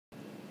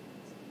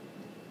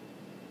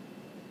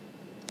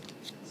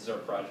This is our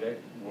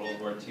project, World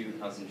War II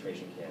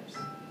concentration camps.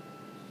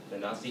 The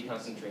Nazi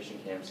concentration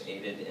camps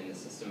aided in the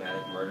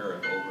systematic murder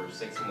of over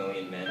 6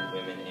 million men,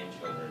 women, and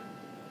children.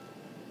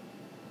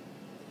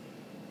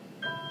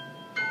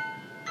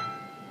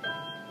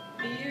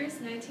 The years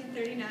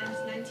 1939 to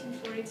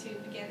 1942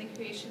 began the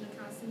creation of the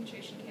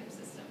concentration camp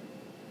system.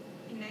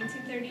 In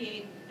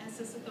 1938,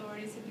 SS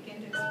authorities had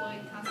begun to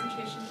exploit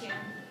concentration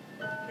camp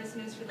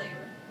prisoners for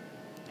labor.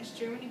 As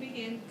Germany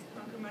began to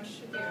conquer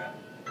much of Europe,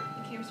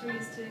 the camps were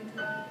used to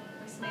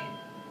impersonate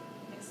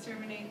and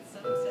exterminate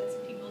subsets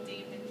of people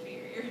deemed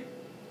inferior.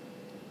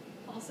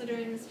 Also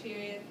during this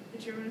period, the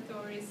German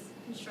authorities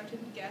constructed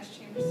gas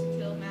chambers to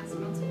kill mass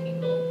amounts of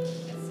people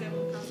at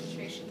several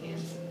concentration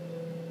camps.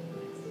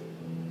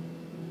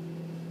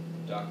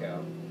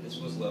 Dachau. This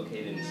was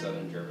located in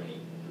southern Germany.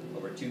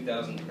 Over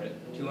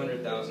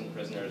 200,000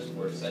 prisoners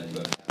were said to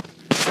have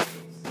passed.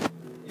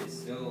 It is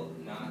still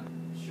not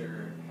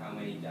sure how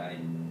many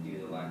died due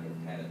to the lack of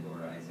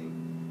categorizing.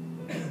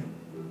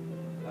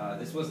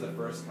 This was the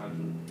first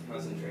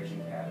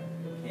concentration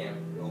camp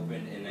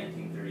opened in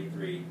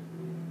 1933.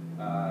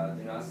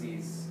 The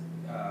Nazis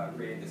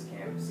created this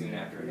camp soon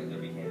after Hitler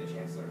became the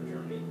Chancellor of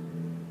Germany.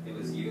 It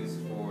was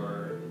used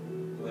for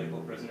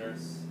political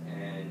prisoners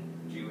and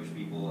Jewish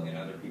people and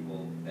other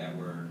people that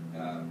were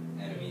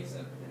enemies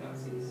of the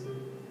Nazis.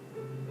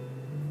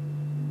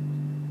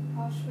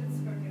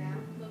 Auschwitz-Birkenau,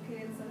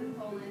 located in southern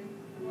Poland,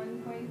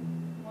 1.1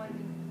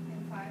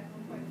 and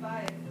 1.5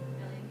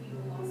 million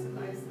people lost their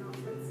lives in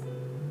Auschwitz.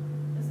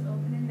 It was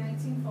opened in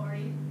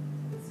 1940.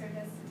 It served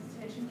as a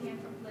detention camp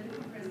for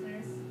political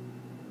prisoners.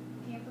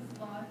 The camp was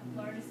the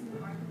largest and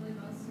remarkably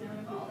most known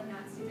of all the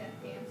Nazi death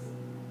camps.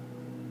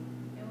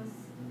 It was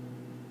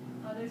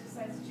others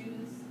besides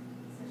Jews,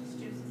 such as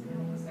gypsies and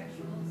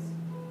homosexuals,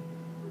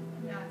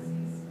 and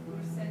Nazis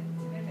were sent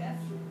to their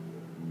death.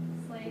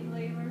 Slave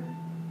labor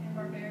and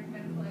barbaric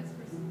medical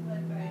experts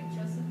led by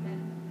Joseph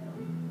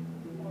Mengele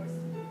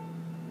forced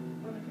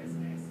women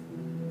prisoners.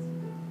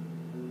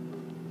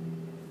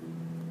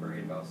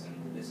 Bergen-Belsen.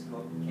 This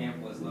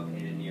camp was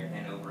located near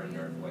Hanover in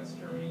northwest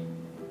Germany.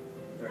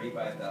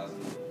 35,000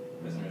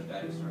 prisoners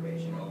died of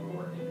starvation,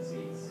 overwork, and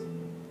disease.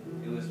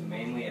 It was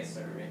mainly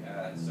served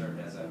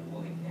as a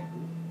holding camp.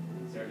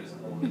 Served as a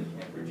holding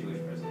camp for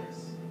Jewish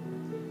prisoners.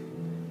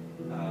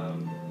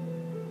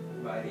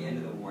 By the end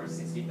of the war,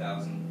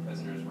 60,000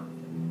 prisoners were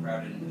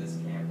crowded into this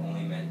camp,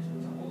 only meant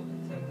to hold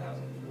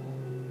 10,000 people.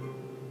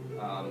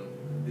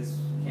 This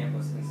camp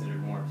was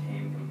considered more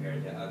tame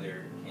compared to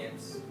other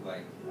camps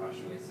like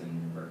Auschwitz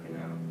and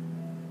Birkenau.